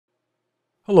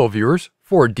Hello viewers,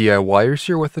 4DIYers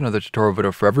here with another tutorial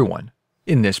video for everyone.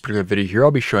 In this particular video here, I'll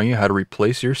be showing you how to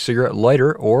replace your cigarette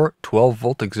lighter or 12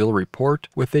 volt auxiliary port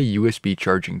with a USB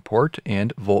charging port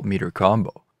and voltmeter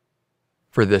combo.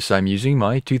 For this I'm using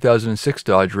my 2006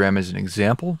 Dodge Ram as an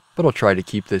example, but I'll try to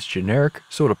keep this generic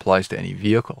so it applies to any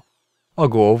vehicle. I'll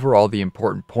go over all the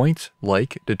important points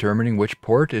like determining which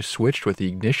port is switched with the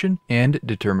ignition and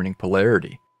determining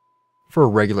polarity. For a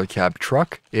regular cab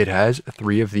truck, it has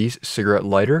 3 of these cigarette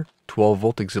lighter 12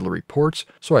 volt auxiliary ports,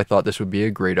 so I thought this would be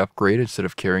a great upgrade instead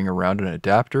of carrying around an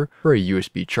adapter for a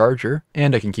USB charger,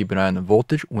 and I can keep an eye on the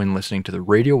voltage when listening to the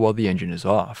radio while the engine is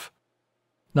off.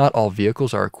 Not all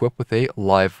vehicles are equipped with a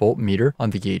live voltmeter on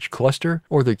the gauge cluster,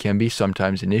 or there can be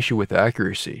sometimes an issue with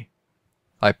accuracy.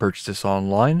 I purchased this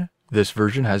online. This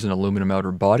version has an aluminum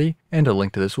outer body, and a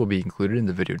link to this will be included in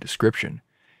the video description.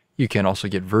 You can also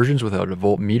get versions without a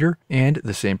voltmeter, and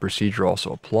the same procedure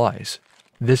also applies.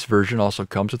 This version also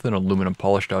comes with an aluminum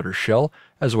polished outer shell,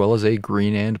 as well as a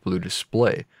green and blue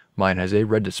display. Mine has a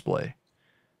red display.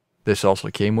 This also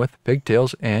came with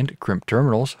pigtails and crimp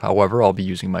terminals, however I'll be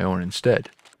using my own instead.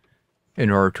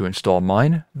 In order to install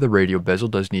mine, the radio bezel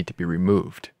does need to be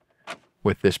removed.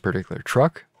 With this particular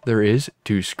truck, there is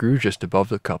 2 screws just above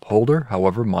the cup holder,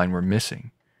 however mine were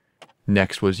missing.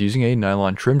 Next was using a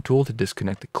nylon trim tool to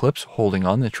disconnect the clips holding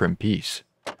on the trim piece.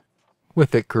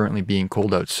 With it currently being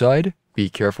cold outside, be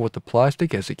careful with the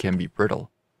plastic as it can be brittle.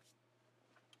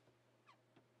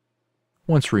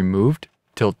 Once removed,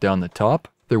 tilt down the top.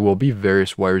 There will be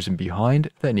various wires in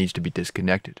behind that needs to be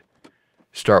disconnected.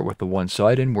 Start with the one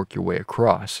side and work your way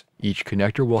across. Each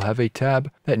connector will have a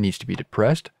tab that needs to be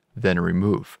depressed, then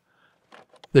remove.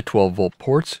 The 12 volt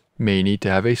ports may need to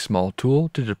have a small tool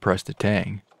to depress the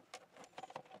tang.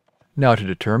 Now to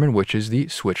determine which is the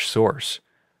switch source.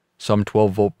 Some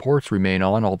 12 volt ports remain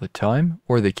on all the time,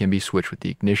 or they can be switched with the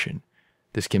ignition.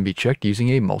 This can be checked using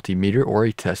a multimeter or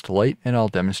a test light, and I'll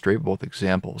demonstrate both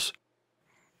examples.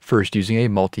 First, using a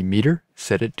multimeter,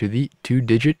 set it to the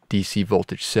 2-digit DC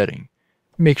voltage setting.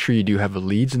 Make sure you do have the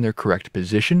leads in their correct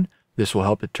position. This will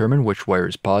help determine which wire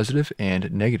is positive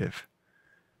and negative.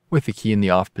 With the key in the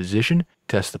off position,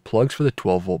 test the plugs for the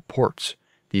 12 volt ports.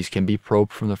 These can be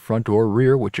probed from the front or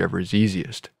rear, whichever is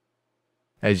easiest.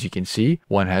 As you can see,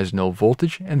 one has no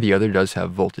voltage and the other does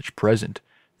have voltage present,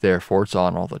 therefore it's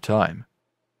on all the time.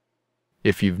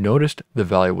 If you've noticed, the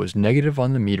value was negative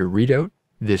on the meter readout.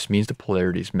 This means the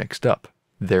polarity is mixed up.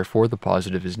 Therefore the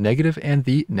positive is negative and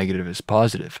the negative is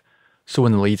positive. So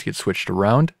when the leads get switched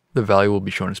around, the value will be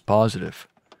shown as positive.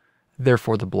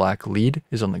 Therefore the black lead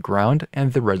is on the ground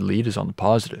and the red lead is on the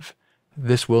positive.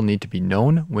 This will need to be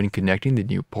known when connecting the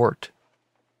new port.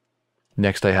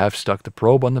 Next I have stuck the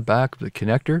probe on the back of the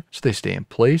connector so they stay in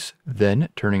place, then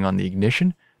turning on the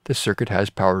ignition, the circuit has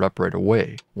powered up right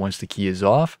away. Once the key is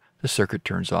off, the circuit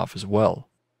turns off as well.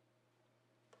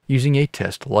 Using a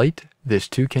test light, this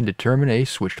too can determine a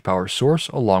switched power source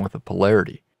along with the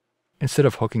polarity. Instead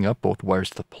of hooking up both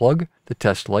wires to the plug, the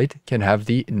test light can have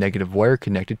the negative wire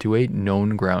connected to a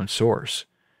known ground source.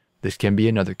 This can be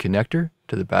another connector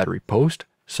to the battery post,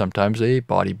 sometimes a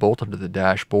body bolt under the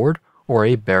dashboard, or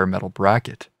a bare metal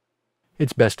bracket.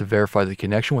 It's best to verify the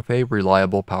connection with a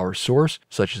reliable power source,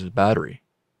 such as a battery.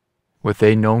 With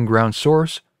a known ground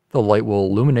source, the light will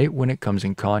illuminate when it comes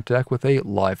in contact with a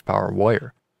live power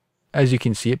wire. As you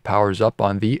can see, it powers up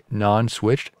on the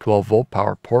non-switched 12 volt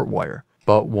power port wire,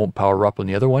 but won't power up on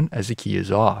the other one as the key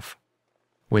is off.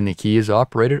 When the key is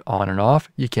operated on and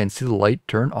off, you can see the light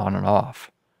turn on and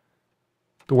off.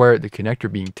 The wire at the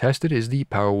connector being tested is the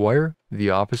power wire, the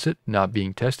opposite not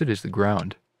being tested is the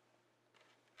ground.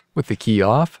 With the key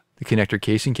off, the connector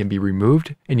casing can be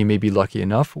removed and you may be lucky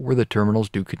enough where the terminals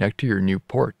do connect to your new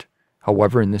port.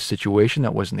 However, in this situation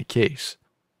that wasn't the case.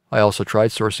 I also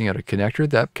tried sourcing out a connector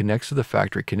that connects to the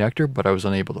factory connector, but I was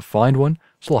unable to find one,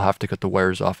 so I'll have to cut the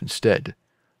wires off instead.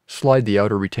 Slide the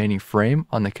outer retaining frame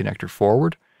on the connector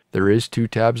forward. There is 2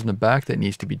 tabs in the back that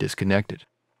needs to be disconnected.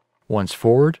 Once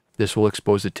forward, this will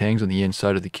expose the tangs on the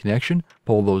inside of the connection,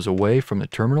 pull those away from the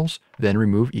terminals, then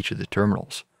remove each of the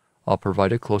terminals. I'll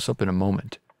provide a close-up in a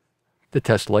moment. The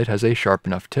test light has a sharp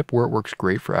enough tip where it works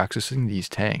great for accessing these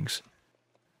tangs.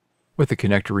 With the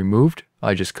connector removed,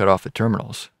 I just cut off the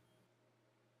terminals.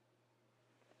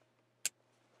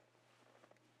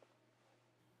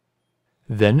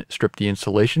 Then strip the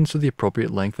insulation so the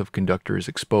appropriate length of conductor is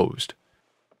exposed.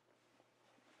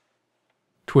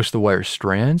 Twist the wire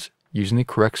strands. Using the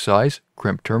correct size,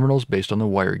 crimp terminals based on the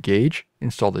wire gauge.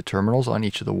 Install the terminals on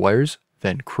each of the wires,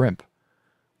 then crimp.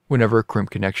 Whenever a crimp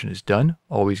connection is done,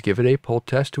 always give it a pull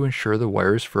test to ensure the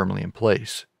wire is firmly in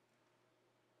place.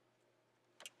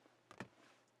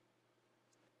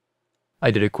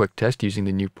 I did a quick test using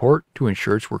the new port to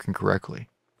ensure it's working correctly.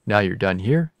 Now you're done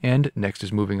here, and next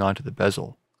is moving on to the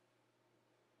bezel.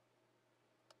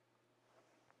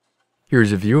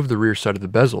 Here's a view of the rear side of the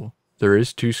bezel. There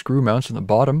is 2 screw mounts on the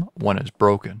bottom, one is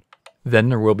broken. Then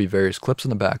there will be various clips on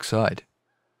the back side.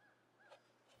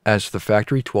 As for the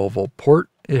factory 12-volt port,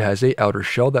 it has an outer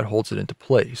shell that holds it into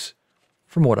place.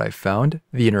 From what I've found,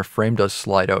 the inner frame does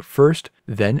slide out first,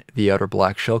 then the outer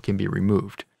black shell can be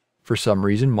removed. For some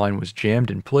reason mine was jammed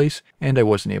in place and I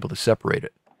wasn't able to separate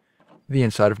it. The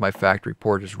inside of my factory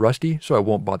port is rusty, so I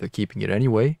won't bother keeping it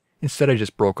anyway. Instead I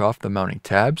just broke off the mounting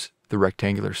tabs. The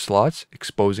rectangular slots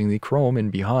exposing the chrome in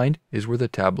behind is where the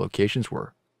tab locations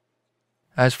were.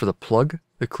 As for the plug,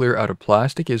 the clear outer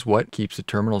plastic is what keeps the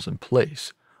terminals in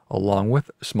place, along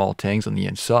with small tangs on the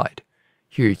inside.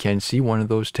 Here you can see one of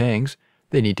those tangs.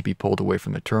 They need to be pulled away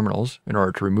from the terminals in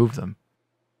order to remove them.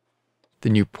 The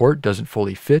new port doesn't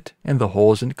fully fit and the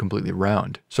hole isn't completely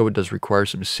round, so it does require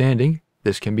some sanding.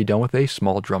 This can be done with a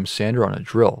small drum sander on a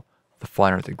drill. The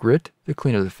finer the grit, the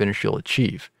cleaner the finish you'll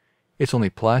achieve. It's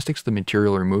only plastics the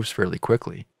material removes fairly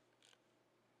quickly.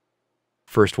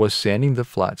 First was sanding the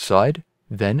flat side,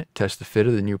 then test the fit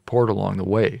of the new port along the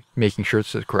way, making sure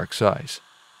it's the correct size.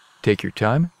 Take your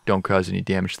time, don't cause any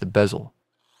damage to the bezel.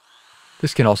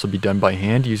 This can also be done by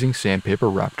hand using sandpaper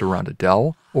wrapped around a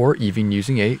dowel, or even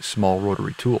using a small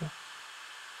rotary tool.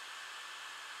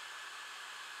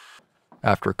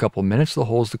 After a couple minutes, the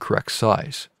hole is the correct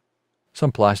size.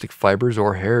 Some plastic fibers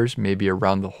or hairs may be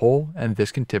around the hole, and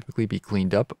this can typically be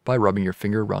cleaned up by rubbing your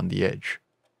finger around the edge.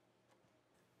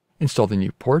 Install the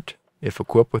new port. If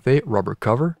equipped with a rubber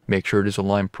cover, make sure it is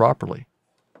aligned properly.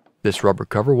 This rubber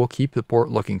cover will keep the port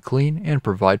looking clean and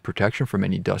provide protection from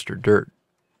any dust or dirt.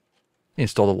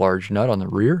 Install the large nut on the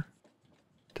rear.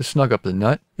 To snug up the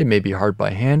nut, it may be hard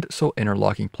by hand, so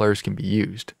interlocking pliers can be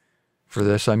used. For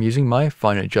this, I'm using my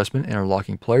fine adjustment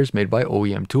interlocking pliers made by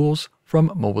OEM Tools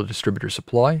from Mobile Distributor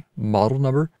Supply, model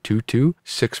number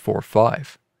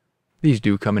 22645. These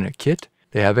do come in a kit.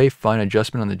 They have a fine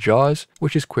adjustment on the jaws,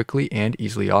 which is quickly and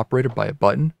easily operated by a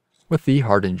button. With the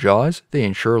hardened jaws, they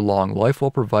ensure long life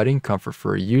while providing comfort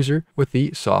for a user with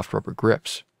the soft rubber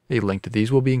grips. A link to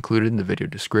these will be included in the video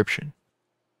description.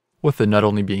 With the nut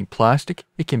only being plastic,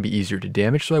 it can be easier to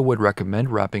damage, so I would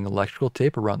recommend wrapping electrical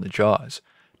tape around the jaws.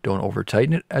 Don't over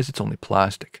tighten it as it's only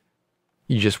plastic.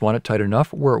 You just want it tight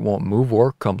enough where it won't move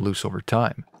or come loose over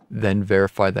time. Then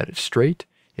verify that it's straight.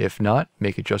 If not,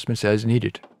 make adjustments as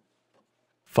needed.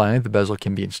 Finally, the bezel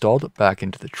can be installed back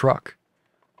into the truck.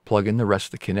 Plug in the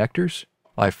rest of the connectors.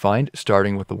 I find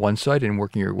starting with the one side and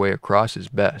working your way across is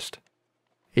best.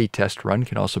 A test run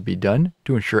can also be done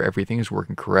to ensure everything is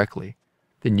working correctly.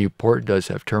 The new port does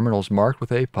have terminals marked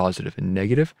with a positive and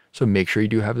negative, so make sure you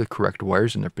do have the correct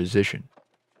wires in their position.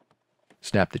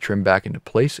 Snap the trim back into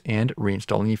place and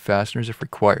reinstall any fasteners if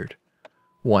required.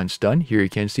 Once done, here you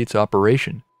can see its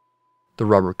operation. The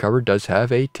rubber cover does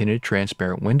have a tinted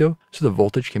transparent window, so the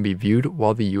voltage can be viewed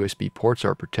while the USB ports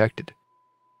are protected.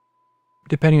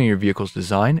 Depending on your vehicle's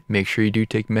design, make sure you do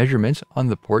take measurements on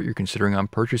the port you're considering on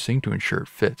purchasing to ensure it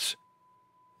fits.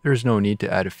 There is no need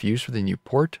to add a fuse for the new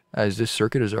port, as this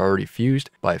circuit is already fused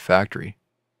by factory.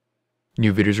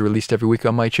 New videos are released every week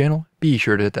on my channel. Be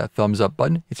sure to hit that thumbs up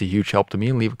button. It's a huge help to me,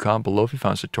 and leave a comment below if you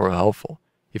found this tutorial helpful.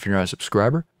 If you're not a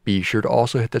subscriber, be sure to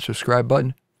also hit that subscribe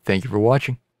button. Thank you for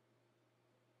watching.